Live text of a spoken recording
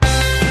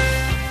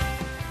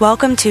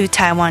Welcome to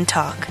Taiwan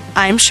Talk.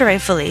 I'm Sheree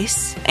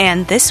Felice,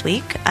 and this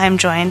week I'm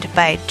joined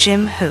by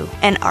Jim Hu,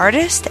 an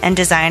artist and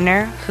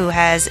designer who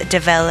has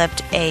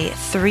developed a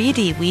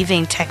 3D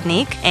weaving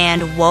technique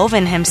and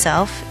woven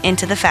himself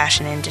into the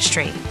fashion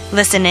industry.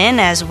 Listen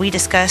in as we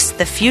discuss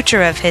the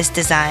future of his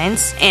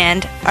designs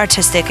and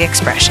artistic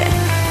expression.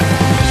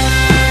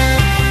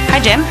 Hi,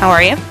 Jim. How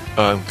are you?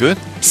 Good.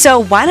 So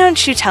why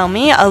don't you tell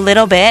me a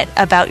little bit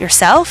about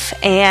yourself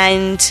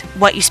and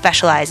what you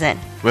specialize in?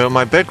 Well,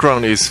 my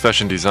background is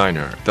fashion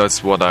designer.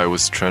 That's what I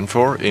was trained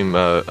for.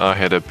 I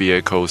had a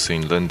BA course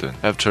in London.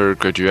 After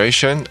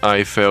graduation,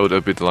 I felt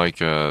a bit like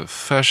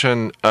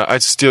fashion. I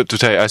still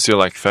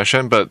like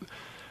fashion, but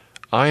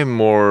I am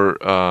more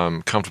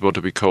comfortable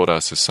to be called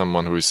as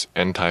someone who is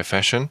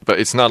anti-fashion. But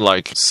it's not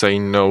like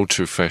saying no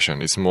to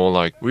fashion. It's more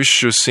like we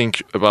should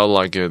think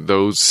about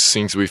those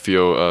things we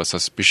feel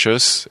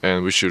suspicious,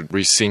 and we should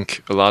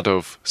rethink a lot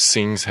of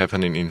things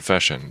happening in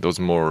fashion. Those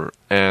more.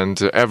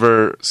 And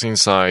ever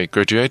since I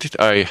graduated,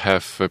 I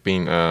have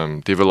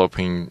been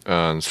developing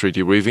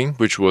 3D weaving,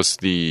 which was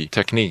the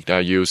technique I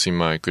used in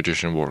my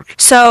graduation work.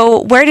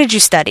 So where did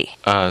you study?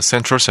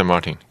 Central St.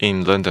 Martin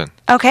in London.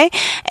 Okay.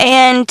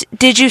 And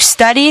did you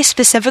study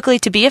specifically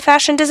to be a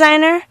fashion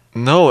designer?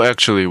 No,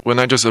 actually. When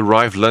I just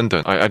arrived in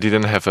London, I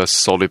didn't have a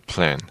solid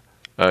plan.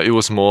 It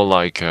was more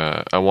like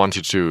I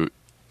wanted to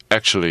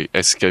actually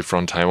escape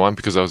from Taiwan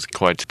because I was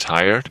quite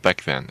tired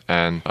back then.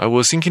 And I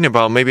was thinking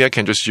about maybe I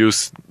can just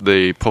use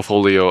the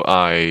portfolio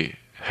I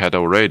had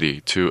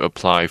already to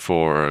apply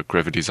for a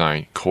graphic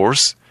design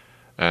course,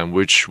 and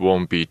which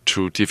won't be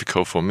too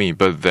difficult for me.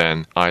 But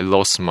then I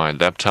lost my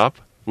laptop,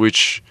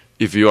 which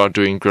if you are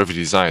doing graphic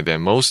design,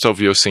 then most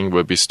of your things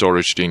will be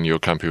stored in your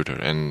computer.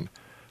 And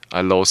I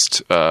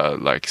lost,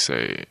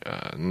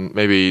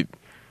 maybe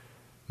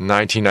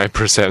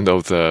 99%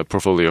 of the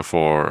portfolio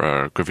for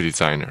a graphic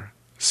designer.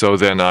 So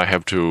then I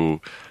have to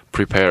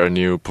prepare a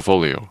new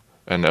portfolio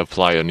and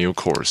apply a new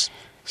course.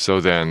 So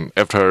then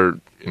after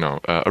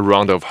a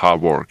round of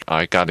hard work,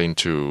 I got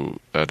into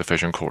the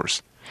fashion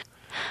course.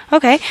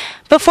 Okay.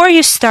 Before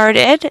you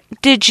started,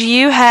 did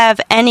you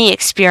have any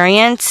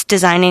experience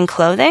designing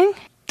clothing?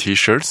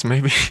 T-shirts,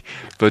 maybe,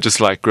 but just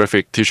like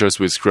graphic T-shirts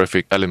with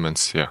graphic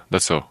elements. Yeah,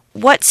 that's all.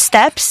 What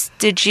steps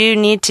did you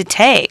need to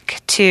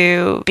take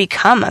to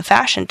become a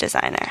fashion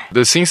designer?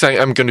 The things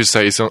I'm going to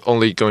say is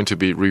only going to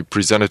be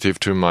representative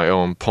to my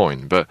own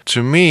point. But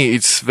to me,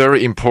 it's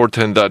very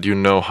important that you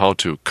know how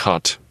to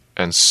cut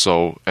and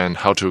sew and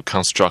how to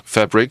construct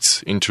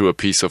fabrics into a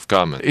piece of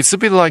garment. It's a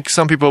bit like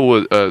some people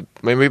would,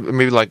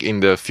 maybe like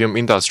in the film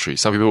industry,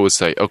 some people would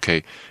say,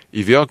 okay,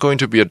 if you are going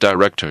to be a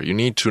director, you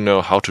need to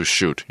know how to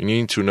shoot. You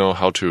need to know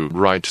how to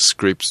write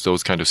scripts,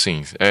 those kind of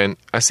things. And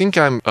I think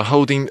I'm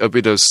holding a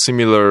bit of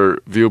similar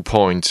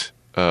viewpoint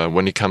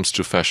when it comes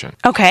to fashion.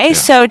 Okay, yeah.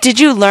 So did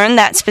you learn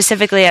that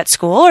specifically at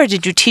school, or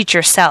did you teach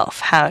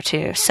yourself how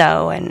to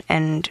sew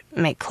and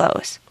make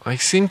clothes? I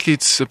think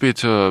it's a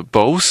bit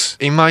both.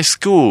 In my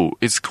school,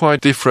 it's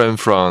quite different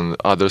from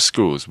other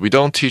schools. We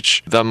don't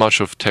teach that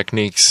much of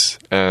techniques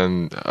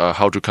and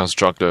how to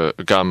construct a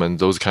garment,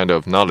 those kind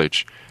of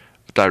knowledge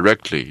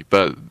directly.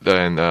 But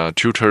then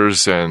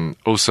tutors and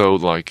also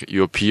like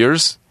your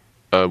peers,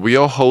 we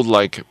all hold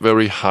like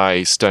very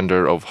high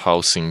standard of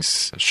how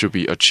things should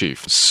be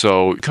achieved.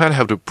 So you kind of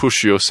have to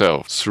push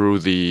yourself through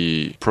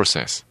the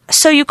process.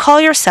 So you call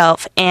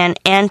yourself an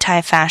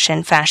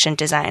anti-fashion fashion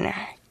designer.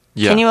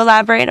 Yeah. Can you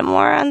elaborate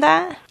more on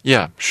that?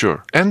 Yeah,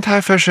 sure.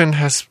 Anti-fashion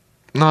has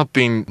not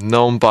been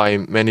known by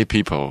many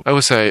people. I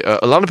would say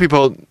a lot of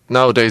people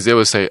nowadays, they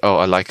will say, oh,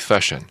 I like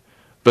fashion.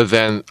 But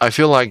then I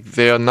feel like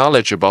their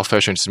knowledge about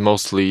fashion is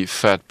mostly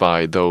fed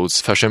by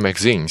those fashion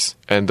magazines.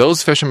 And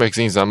those fashion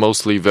magazines are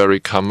mostly very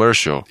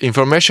commercial.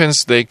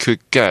 Informations they could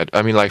get,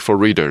 for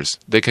readers,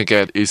 they could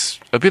get is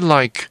a bit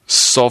like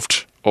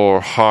soft or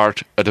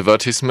hard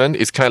advertisement.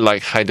 It's kind of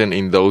like hidden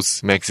in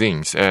those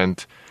magazines.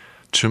 And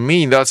to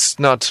me, that's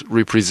not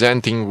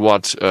representing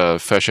what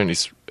fashion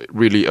is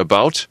really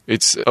about.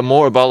 It's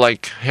more about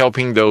like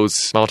helping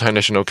those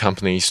multinational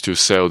companies to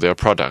sell their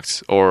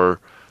products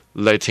or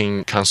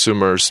letting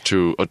consumers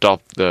to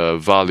adopt the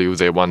value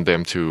they want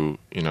them to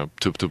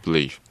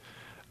believe.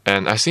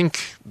 And I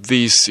think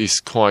this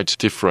is quite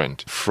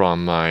different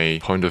from my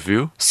point of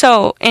view.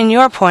 So, in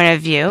your point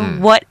of view,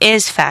 what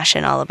is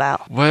fashion all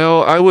about?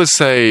 Well, I would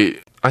say,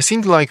 I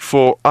think like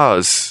for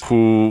us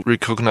who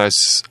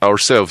recognize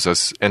ourselves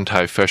as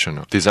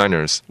anti-fashion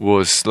designers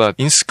was that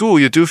in school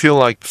you do feel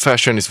like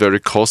fashion is very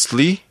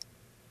costly.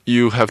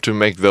 You have to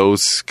make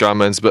those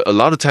garments, but a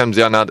lot of times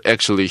they are not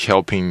actually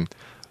helping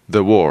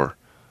the war.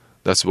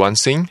 That's one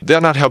thing. They're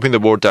not helping the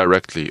war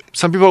directly.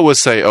 Some people will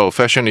say, oh,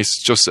 fashion is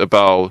just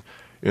about,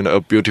 a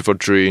beautiful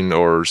dream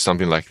or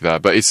something like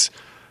that. But it's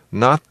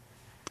not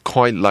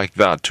quite like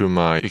that to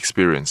my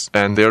experience.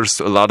 And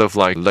there's a lot of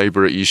like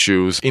labor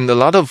issues in a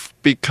lot of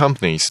big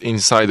companies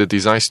inside the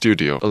design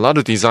studio. A lot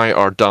of design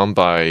are done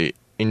by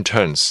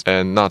interns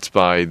and not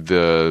by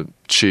the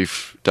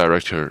chief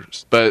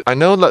directors. But I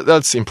know that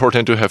that's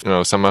important to have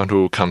someone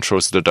who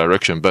controls the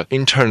direction, but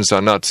interns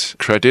are not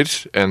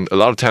credited, and a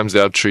lot of times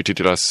they are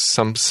treated as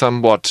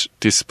somewhat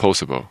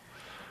disposable.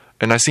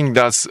 And I think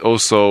that's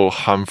also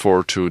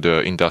harmful to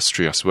the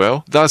industry as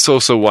well. That's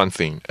also one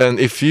thing. And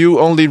if you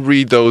only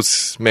read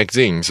those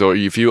magazines, or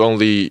if you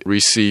only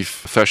receive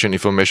fashion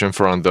information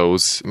from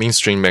those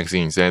mainstream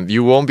magazines, then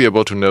you won't be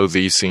able to know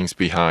these things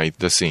behind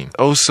the scene.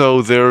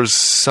 Also, there's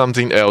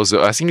something else.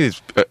 I think it's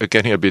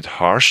getting a bit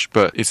harsh,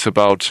 but it's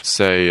about,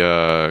 say,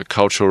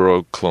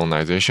 cultural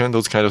colonization,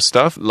 those kind of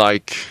stuff.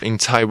 Like in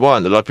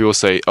Taiwan, a lot of people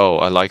say, oh,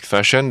 I like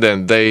fashion,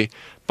 then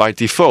by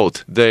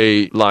default,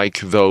 they like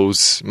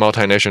those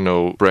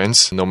multinational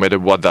brands, no matter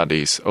what that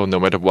is, or no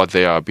matter what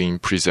they are being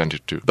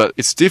presented to. But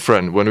it's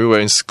different. When we were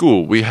in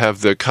school, we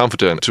have the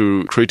confidence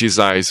to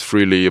criticize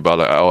freely about,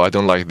 I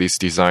don't like this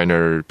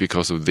designer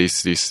because of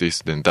this,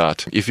 then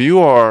that. If you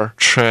are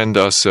trained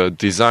as a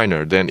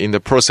designer, then in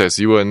the process,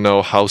 you will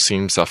know how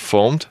things are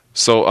formed,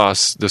 so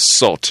as the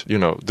thought,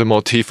 the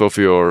motif of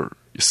your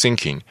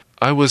thinking.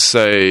 I would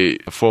say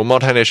for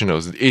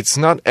multinationals, it's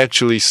not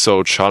actually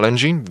so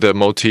challenging, the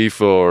motif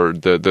or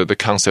the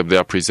concept they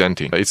are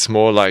presenting. It's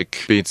more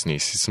like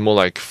business. It's more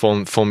like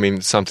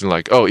forming something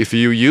like, oh, if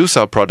you use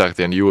our product,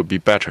 then you will be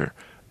better.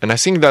 And I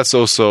think that's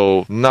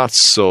also not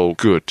so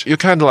good. You're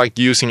kind of like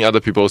using other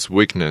people's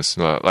weakness.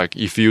 Like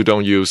if you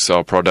don't use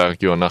our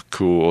product, you're not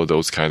cool, or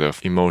those kind of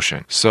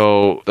emotion.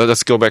 So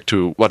let's go back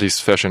to what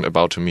is fashion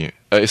about to me.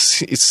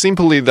 It's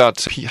simply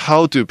that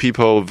how do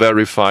people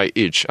verify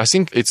each? I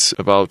think it's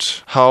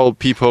about how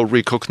people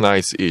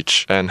recognize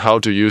each, and how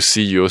do you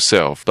see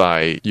yourself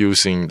by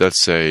using,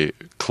 let's say,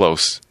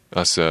 clothes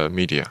as a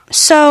media.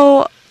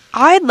 So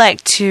I'd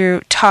like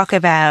to talk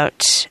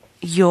about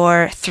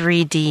your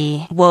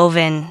 3D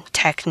woven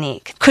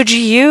technique. Could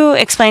you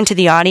explain to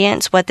the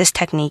audience what this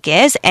technique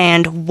is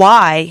and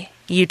why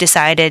you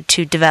decided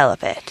to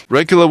develop it?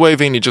 Regular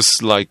waving is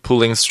just like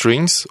pulling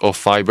strings or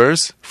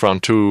fibers from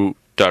two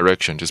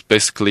directions, just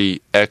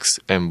basically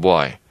X and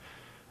Y.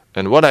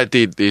 And what I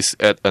did is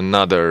add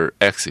another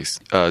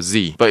axis,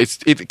 Z. But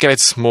it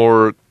gets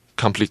more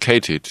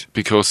complicated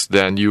because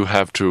then you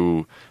have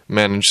to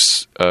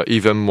manage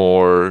even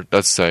more,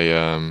 let's say,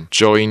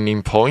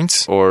 joining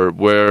points or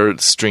where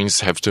strings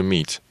have to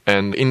meet.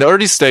 And in the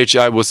early stage,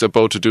 I was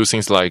able to do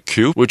things like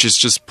cube, which is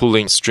just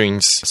pulling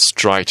strings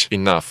straight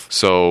enough.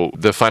 So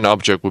the final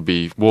object would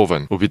be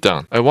woven, would be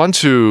done. I want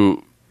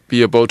to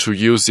be able to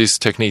use this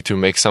technique to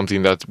make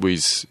something that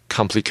with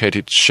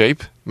complicated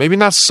shape. Maybe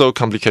not so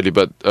complicated,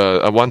 but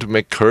I want to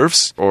make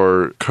curves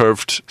or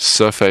curved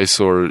surface.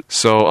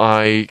 So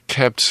I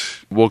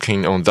kept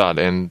working on that.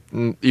 And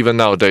even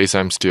nowadays,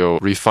 I'm still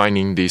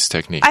refining this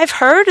technique. I've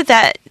heard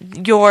that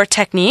your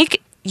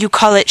technique, you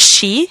call it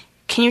she.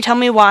 Can you tell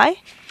me why?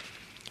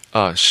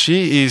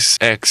 She is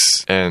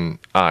X and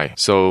I.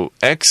 So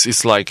X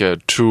is like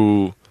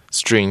two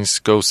strings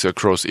goes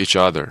across each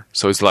other.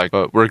 So it's like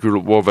regular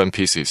woven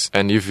pieces.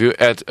 And if you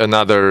add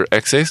another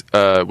axis,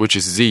 which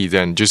is Z,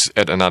 then just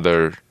add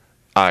another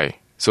I.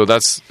 So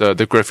that's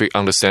the graphic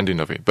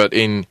understanding of it. But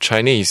in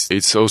Chinese,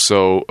 it's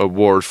also a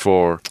word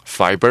for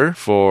fiber,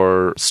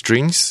 for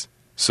strings.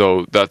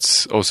 So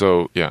that's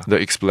also, the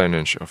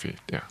explanation of it.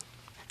 Yeah.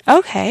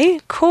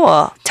 Okay,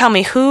 cool. Tell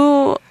me,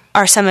 who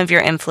are some of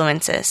your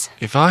influences?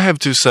 If I have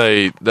to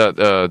say that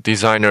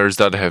designers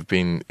that have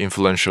been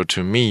influential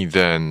to me,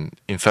 then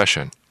in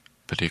fashion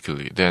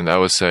particularly, then I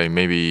would say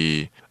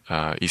maybe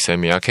Issey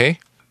Miyake,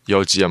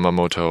 Yohji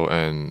Yamamoto,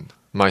 and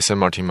Maison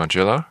Martin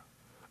Margiela,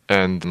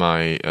 and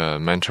my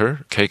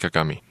mentor, Kei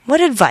Kagami.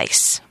 What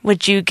advice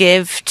would you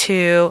give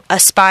to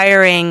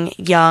aspiring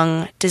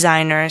young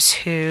designers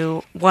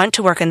who want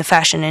to work in the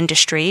fashion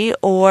industry,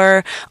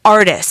 or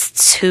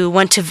artists who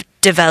want to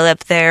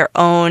develop their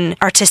own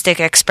artistic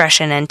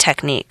expression and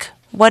technique?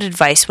 What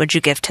advice would you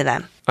give to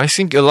them? I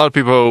think a lot of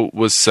people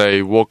would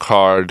say work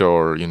hard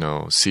or,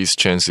 seize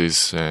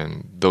chances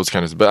and those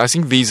kinds of... But I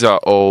think these are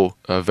all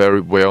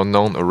very well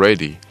known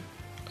already.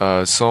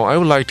 So I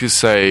would like to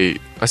say,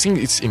 I think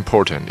it's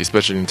important,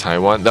 especially in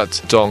Taiwan,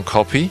 that don't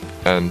copy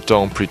and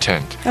don't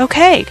pretend.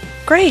 Okay,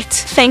 great.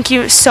 Thank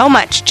you so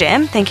much,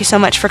 Jim. Thank you so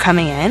much for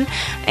coming in.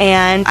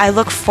 And I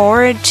look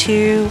forward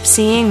to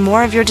seeing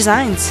more of your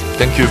designs.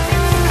 Thank you.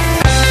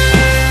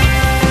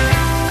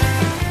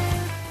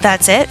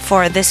 That's it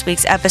for this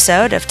week's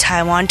episode of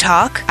Taiwan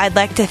Talk. I'd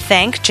like to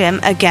thank Jim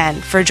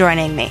again for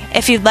joining me.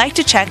 If you'd like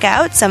to check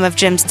out some of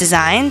Jim's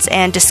designs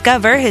and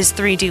discover his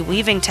 3D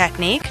weaving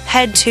technique,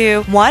 head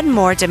to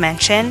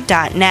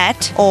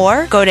onemoredimension.net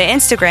or go to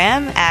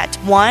Instagram at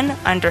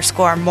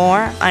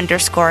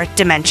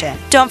one_more_dimension.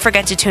 Don't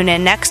forget to tune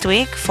in next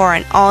week for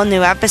an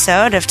all-new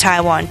episode of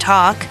Taiwan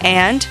Talk.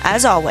 And,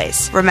 as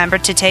always, remember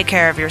to take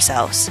care of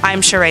yourselves. I'm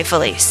Sheree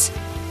Felice.